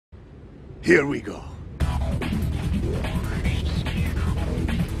Here we go.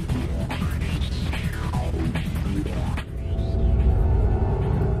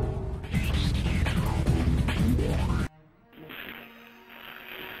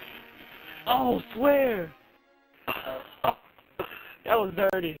 Oh, swear! That was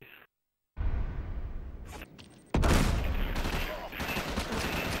dirty.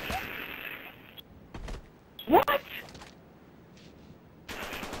 What?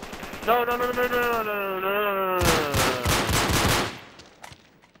 No.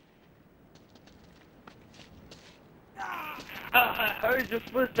 I heard your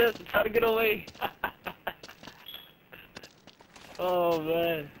footsteps and try to get away. Oh,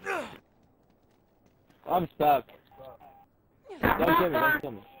 man. I'm stuck. Don't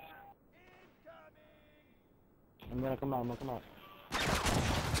kill me. I'm gonna come out.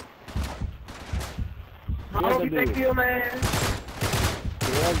 I don't think you, man.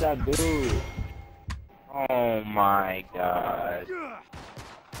 Where's that dude? Oh my god.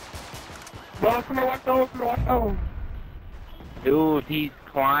 Watch those. Dude, he's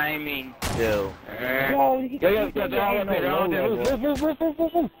climbing still. Yo, they're all up there.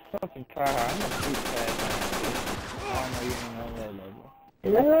 Move. Fucking car, I'm gonna shoot that. I don't know you ain't on that level.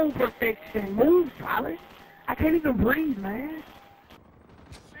 Wall protection. Move, Silas. I can't even breathe, man.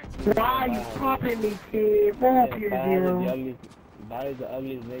 Why are you popping me, kid? Move here, dude. Body's the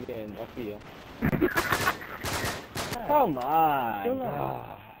ugliest nigga in Mafia. Come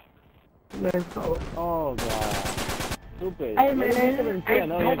on. Let's go. Oh god. Stupid. Hey, man. Hey,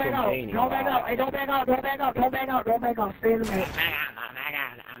 don't back out. Hey, Don't back out. Stay in the man.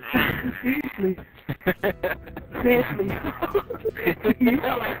 Seriously. You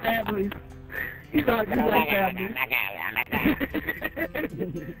sound like families. You sound like families.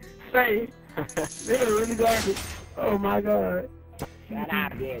 Say, they're really garbage. Oh my god. Shut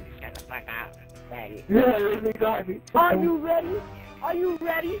up, bitch. Shut the fuck up. They're really garbage. Are you ready?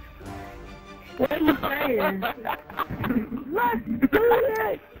 What are you saying? Let's do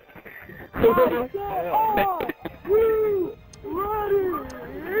it!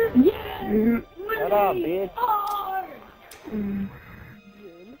 Shut up, bitch.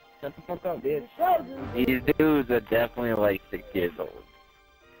 Shut the fuck up, bitch. These dudes are definitely like 6 years old.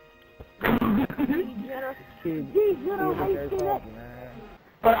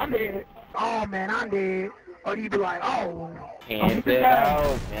 But I'm dead. Oh man, I'm dead. Or you be like, oh. Hands it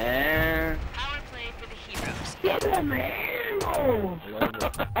out, man. Power play for the heroes. Yeah, man. Oh.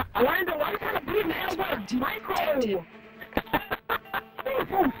 Orlando, why you trying to beat me out with Michael? You're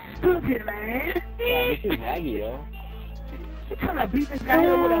so stupid, man. Yeah, this is Maggie, yo. You're trying to beat this guy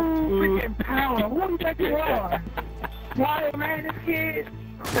up with a freaking power. Who do you think you are? Why, man, this kid?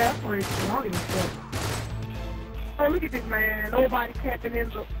 That's for his money. Oh, look at this, man. Nobody capping in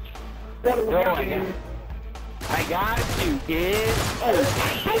the... I got you, kid. Oh,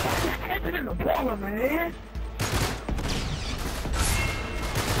 capping in the baller, man.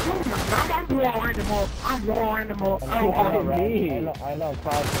 I'm blowing them up. Oh, I know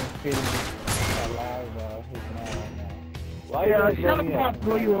Carlton's feeding alive, he's not right now. Why yeah, you shut up, I'll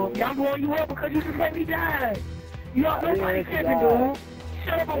blow you up. I'm blowing you up because you just let me die. Nobody capping, dude.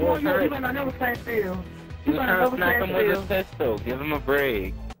 Shut up, I'm blowing you up. You better never stand still. You trying to smack him with a pistol. Give him a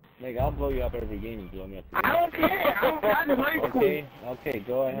break. Nigga, I'll blow you up every game you blow me up. I don't care. I don't got the right Okay,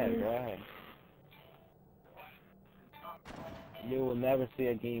 go ahead. You will never see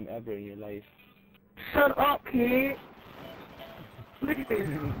a game ever in your life. Shut up, kid. Look at this.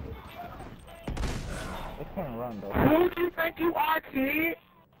 It's gonna run, though. Who do you think you are, kid?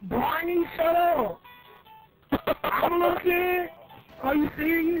 Barney, shut up. I'm a little kid. Are you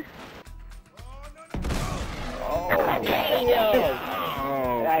serious? Oh,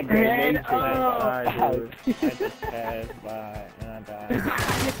 That Man, I just passed by and I died. I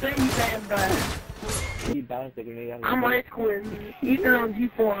just say you damn bad. he bounced the grenade out of I'm Rich Quinn. Ethan on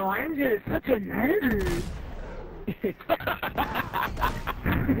G4. Ranger is such a nerd.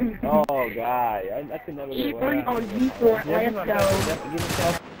 Oh, God. I could never get E3 on G4. Let's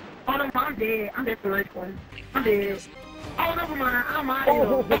go. Oh, no, I'm dead. I'm dead for Rich Quinn. I'm dead. Oh, never mind. I'm out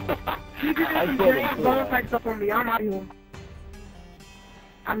of here. You just did some great bonus stuff on me. I'm out of here.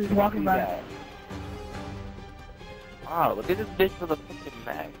 I'm just walking by. Wow, look at this bitch with a fucking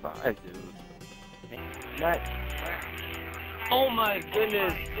mag 5, dude. Oh my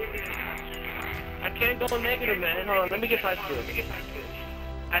goodness. I can't go negative, man. Hold on, let me get past this.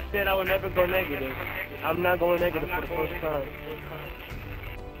 I said I would never go negative. I'm not going negative for the first time.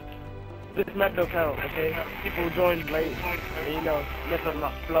 This map don't count, okay? People join late, and you know, mess up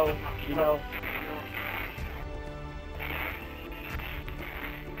my flow, you know.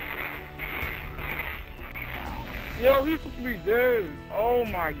 Yo, he's supposed to be dead. Oh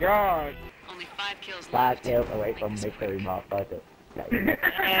my god. Only 5 kills 5 left. kills away from victory, motherfucker.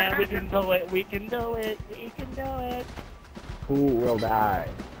 Yeah, we can do it. We can do it. We can do it. Who will die?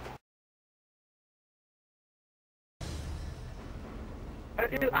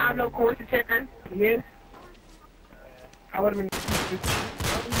 I'm no course checker. Yes. I would have been. Oh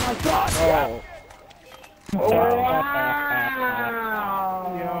my god! Oh,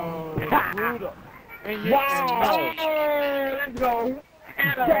 wow! Yo, brutal. Wow! Let's go.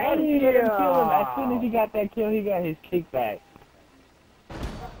 Damn! As soon as he got that kill, he got his kickback.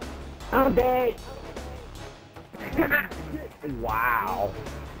 I'm dead! Wow.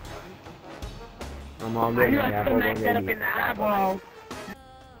 I'm on You there. have to smack that up in the eyeball.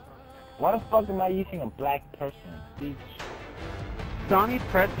 Why the fuck am I using a black person? Sony's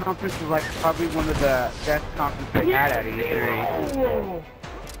press conference was like probably one of the best conferences they had at E3.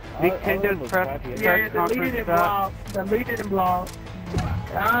 Nintendo press conference stuff. The leading and blog.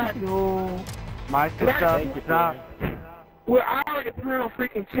 God, no. Microsoft stuff. Well, I already put on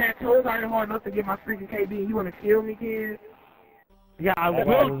freaking chat, so it's already hard enough to get my freaking KB. You want to kill me, kid? Yeah, I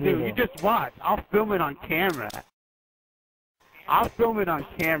will do. You just watch. I'll film it on camera. I'll film it on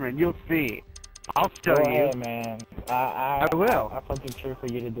camera and you'll see. I'll show you. Ahead, man. I will. I fucking cheer for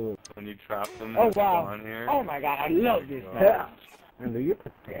you to do it. When you drop them, Oh wow! on here. Oh my god, I love this man. Man, you're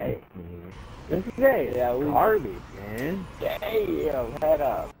pathetic, man. This is it. Yeah, garbage, man. Damn, head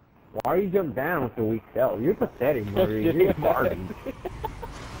up. Why are you jump down with the weak self? You're pathetic, Marie. You're garbage.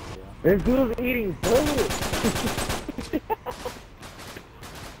 This dude's eating bullets.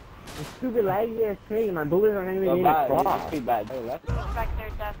 Stupid laggy ass thing. My bullets aren't even in the cross.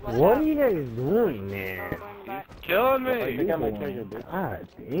 What are you guys doing, man? Killing me. God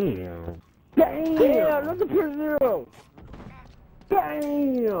damn. Damn, look at Pure Zero.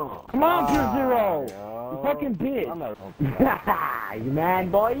 Damn. Come on, Pure Zero. You fucking bitch. You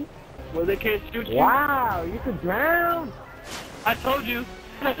mad, boy? Well, they can't shoot you. Wow, you could drown. I told you.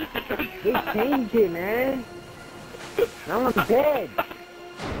 They changed it, man. Now I'm dead.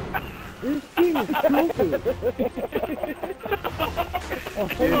 This team is stupid.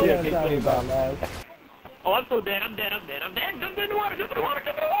 Oh, I'm so dead. I'm dead. I'm dead. I'm dead. Jump in the water. Jump in the water.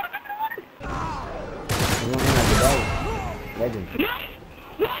 Jump in the water. You don't have to go. Legend.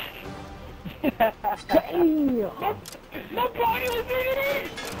 Damn. My body was bigger than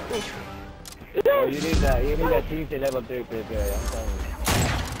Oh, you need that team to level 3 for this area, I'm telling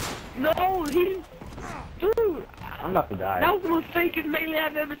you. No, he... Dude. I'm about to die. That was the most fakest melee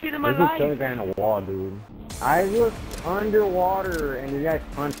I've ever seen in my This life. is so kind of wall, dude. I was underwater and you guys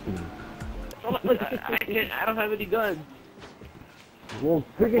punched me. I don't have any guns. Well,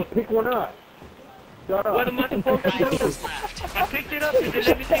 freaking pick one up. Shut up. What am I supposed to do? I picked it up and then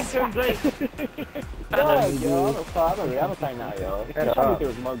everything turned great. Yo, I'm a time now, yo. Head up. There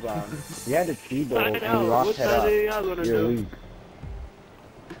was mugs on. You had the T-Bow and you lost head up. You're weak.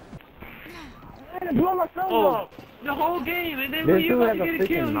 I had to blow myself up. The whole game, and then This you dude about has to a get a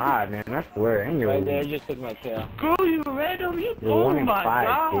kill. freaking mod, man. I swear. And you're Right weak. there, just took my tail. Screw you, random. You, You're oh 1 in my 5,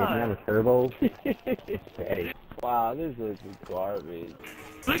 god. kid. You have a turbo. Pathetic. Wow, this is garbage.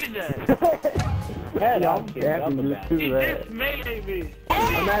 Look at that. Yeah, I'm dapping you too, He right? just melee me.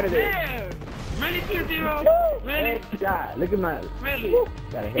 I'm out of there. There. Really, 2-0. Really? Headshot. Look at my... Really?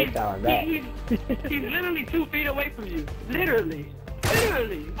 Got a headshot on that. He's literally 2 feet away from you. Literally.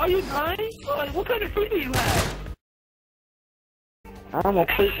 Literally. Are you dying? What kind of feet do you have? I'm a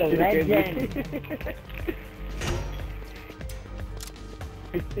freaking legend.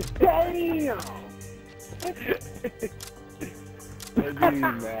 Damn!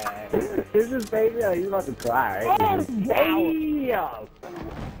 This is baby. He's about to cry. Right? Oh, damn!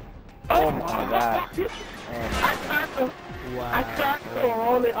 Oh my god. I tried to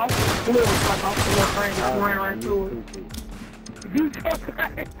roll it off the cliff, like off the little thing and ran right through it.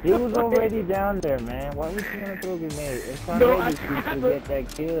 He was already down there, man. Why would you want to throw a grenade? It's not ready to get that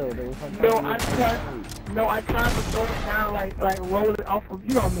kill. I tried to throw it down, like roll it off of,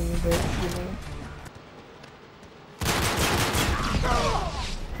 you know what I mean, but, you know.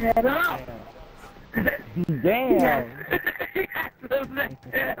 Head up! Damn!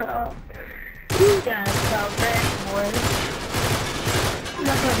 You guys sound bad, boy.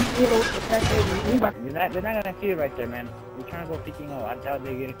 They're not gonna see it right there, man. We're trying to go picking up. I doubt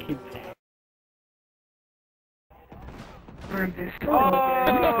they're gonna keep that.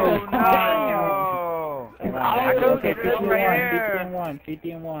 Oh no! I couldn't get it right here.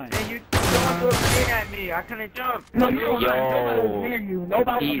 50 and 1. And you don't look at me. I couldn't jump. No, you don't near you.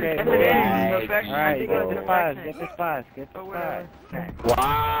 Nobody Alright, get the spots.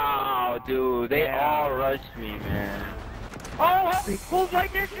 Wow, dude, they all rushed me, man. Oh, who's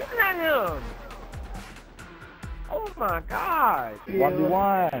right there shooting at him? Oh my god.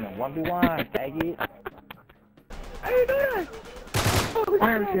 1v1, 1v1, faggot. How you doing?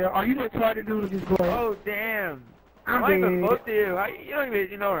 I am here. Are you gonna try to do this, boy? Oh, damn. I'm I ain't even dead. supposed to you. You don't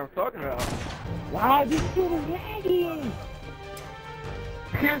even know what I'm talking about. Wow, this dude is lagging.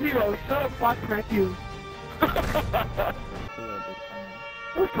 Pure Zero, shut up, watch Matthew.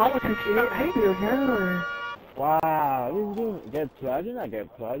 What's wrong with you, kid? Hey, dude, yeah. Wow, this dude get plugged and I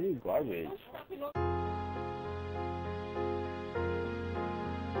get plugged, garbage.